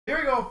Here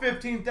we go,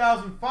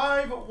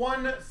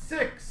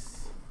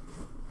 15,516.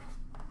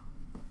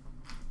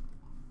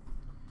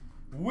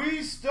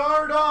 We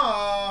start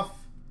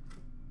off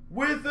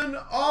with an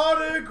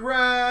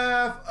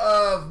autograph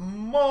of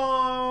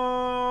Mark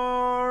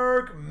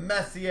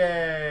Messier.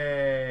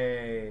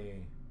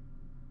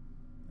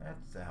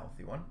 That's a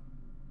healthy one.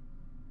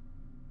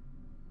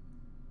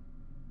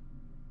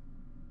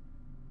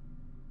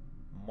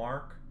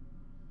 Mark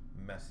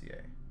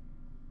Messier.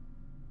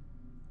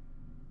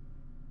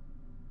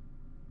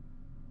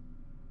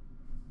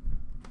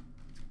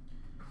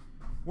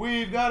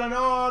 We've got an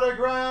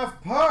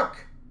autograph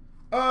puck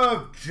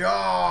of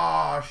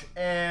Josh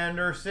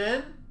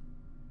Anderson.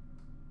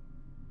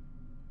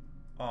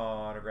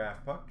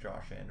 Autograph puck,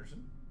 Josh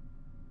Anderson.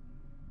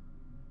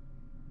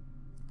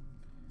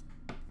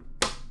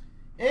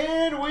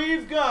 And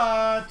we've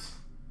got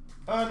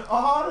an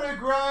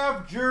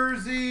autograph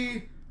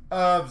jersey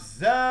of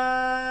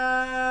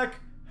Zach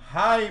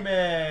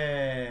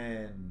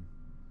Hyman.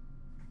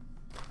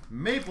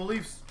 Maple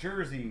Leafs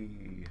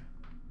jersey.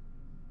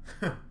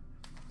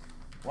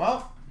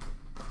 Well,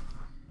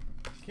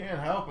 can't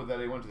help it that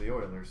he went to the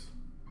Oilers.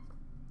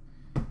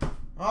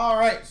 All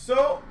right,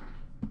 so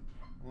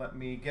let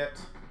me get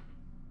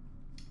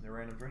the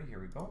randoms ready.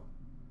 Here we go.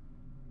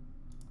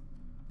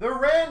 The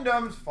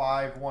randoms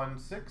 5, 1,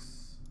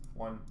 6,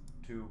 1,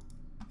 2,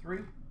 3.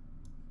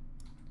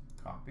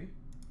 Copy,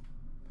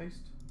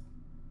 paste.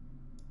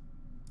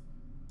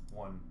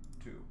 1,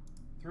 2,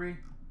 3.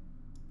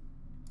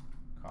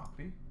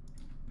 Copy,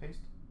 paste.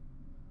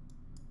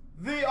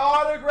 The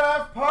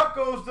autograph puck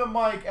goes to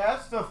Mike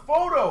S. The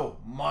photo,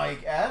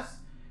 Mike S.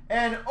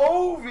 And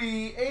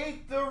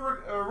OV8, the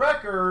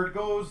record,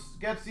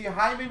 gets the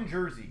Hyman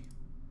jersey.